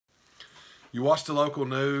You watch the local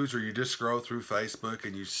news or you just scroll through Facebook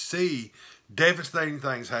and you see devastating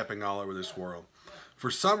things happening all over this world. For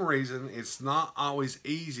some reason, it's not always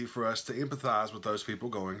easy for us to empathize with those people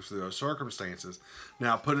going through those circumstances.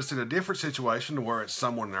 Now, put us in a different situation where it's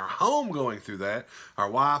someone in our home going through that, our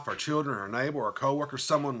wife, our children, our neighbor, our coworker,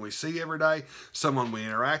 someone we see every day, someone we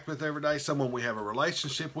interact with every day, someone we have a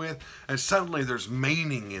relationship with, and suddenly there's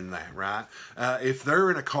meaning in that, right? If they're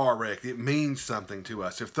in a car wreck, it means something to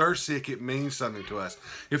us. If they're sick, it means something to us.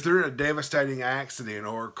 If they're in a devastating accident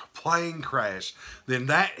or a plane crash, then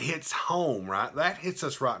that hits home, right? That hits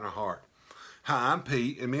us right in our heart. Hi, I'm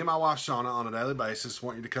Pete, and me and my wife Shauna on a daily basis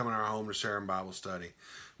want you to come in our home to share in Bible study.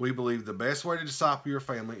 We believe the best way to disciple your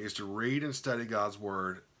family is to read and study God's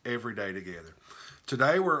Word every day together.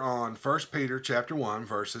 Today we're on 1 Peter chapter 1,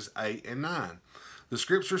 verses 8 and 9. The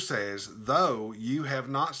scripture says, "Though you have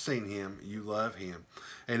not seen him, you love him.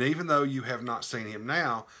 And even though you have not seen him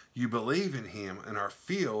now, you believe in him and are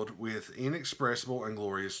filled with inexpressible and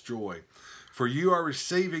glorious joy. For you are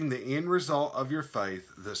receiving the end result of your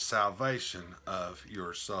faith, the salvation of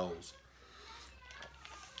your souls."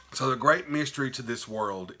 So the great mystery to this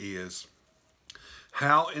world is,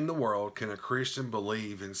 how in the world can a Christian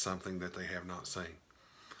believe in something that they have not seen?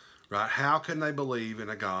 Right? How can they believe in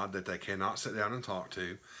a God that they cannot sit down and talk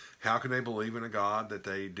to? How can they believe in a God that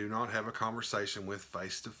they do not have a conversation with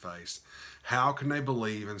face to face? How can they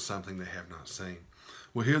believe in something they have not seen?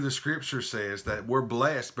 Well, here the scripture says that we're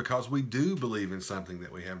blessed because we do believe in something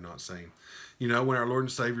that we have not seen. You know, when our Lord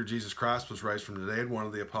and Savior Jesus Christ was raised from the dead, one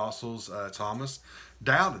of the apostles, Thomas,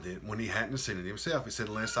 doubted it when he hadn't seen it himself. He said,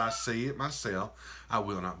 "Unless I see it myself, I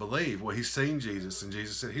will not believe." Well, he's seen Jesus, and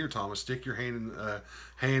Jesus said, "Here, Thomas, stick your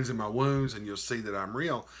hands in my wounds, and you'll see that I'm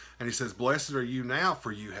real." And he says, "Blessed are you now,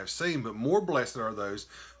 for you have seen, but more blessed are those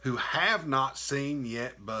who have not seen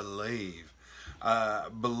yet believe."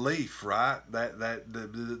 Belief, right? That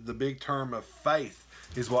the big term of faith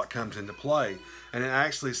is what comes into play. And it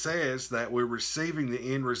actually says that we're receiving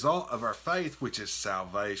the end result of our faith, which is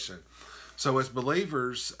salvation. So as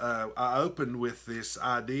believers, I opened with this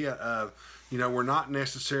idea of, we're not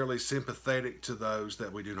necessarily sympathetic to those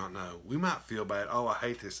that we do not know. We might feel bad. "Oh, I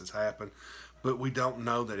hate this has happened." But we don't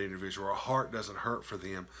know that individual. Our heart doesn't hurt for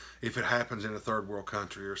them if it happens in a third world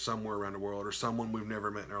country or somewhere around the world or someone we've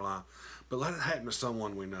never met in our life. But let it happen to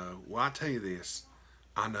someone we know. Well, I tell you this,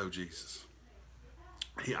 I know Jesus.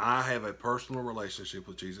 I have a personal relationship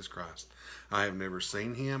with Jesus Christ. I have never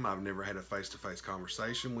seen him. I've never had a face-to-face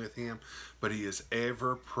conversation with him, but he is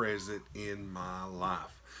ever present in my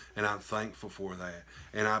life. And I'm thankful for that.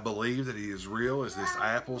 And I believe that he is real as this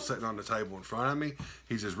apple sitting on the table in front of me.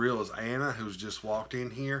 He's as real as Anna, who's just walked in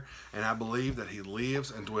here. And I believe that he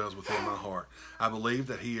lives and dwells within my heart. I believe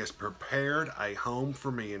that he has prepared a home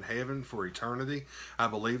for me in heaven for eternity. I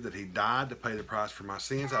believe that he died to pay the price for my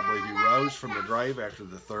sins. I believe he rose from the grave after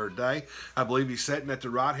the third day. I believe he's sitting at the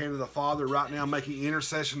right hand of the Father right now making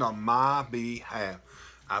intercession on my behalf.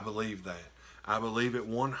 I believe that. I believe it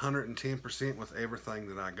 110% with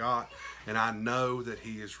everything that I got, and I know that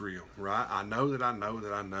he is real, right? I know that I know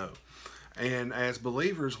that I know. And as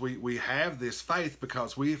believers, we have this faith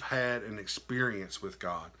because we've had an experience with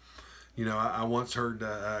God. I once heard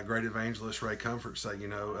great evangelist Ray Comfort say,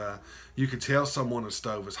 you can tell someone a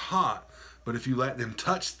stove is hot, but if you let them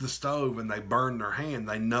touch the stove and they burn their hand,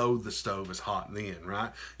 they know the stove is hot then,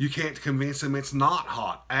 right? You can't convince them it's not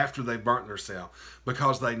hot after they've burnt themselves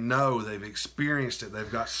because they know, they've experienced it,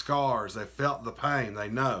 they've got scars, they've felt the pain, they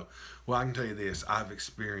know. Well, I can tell you this, I've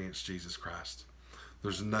experienced Jesus Christ.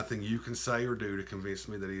 There's nothing you can say or do to convince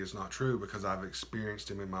me that he is not true because I've experienced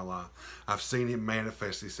him in my life. I've seen him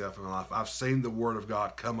manifest himself in my life. I've seen the Word of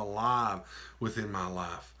God come alive within my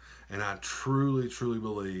life. And I truly, truly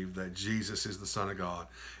believe that Jesus is the Son of God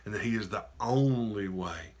and that he is the only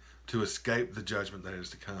way to escape the judgment that is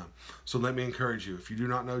to come. So let me encourage you, if you do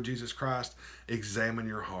not know Jesus Christ, examine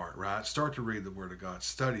your heart, right? Start to read the Word of God.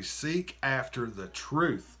 Study, seek after the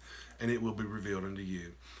truth, and it will be revealed unto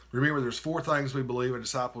you. Remember, there's 4 things we believe a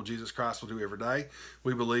disciple of Jesus Christ will do every day.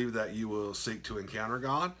 We believe that you will seek to encounter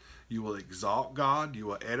God, you will exalt God, you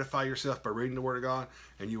will edify yourself by reading the Word of God,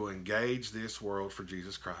 and you will engage this world for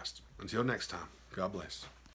Jesus Christ. Until next time, God bless.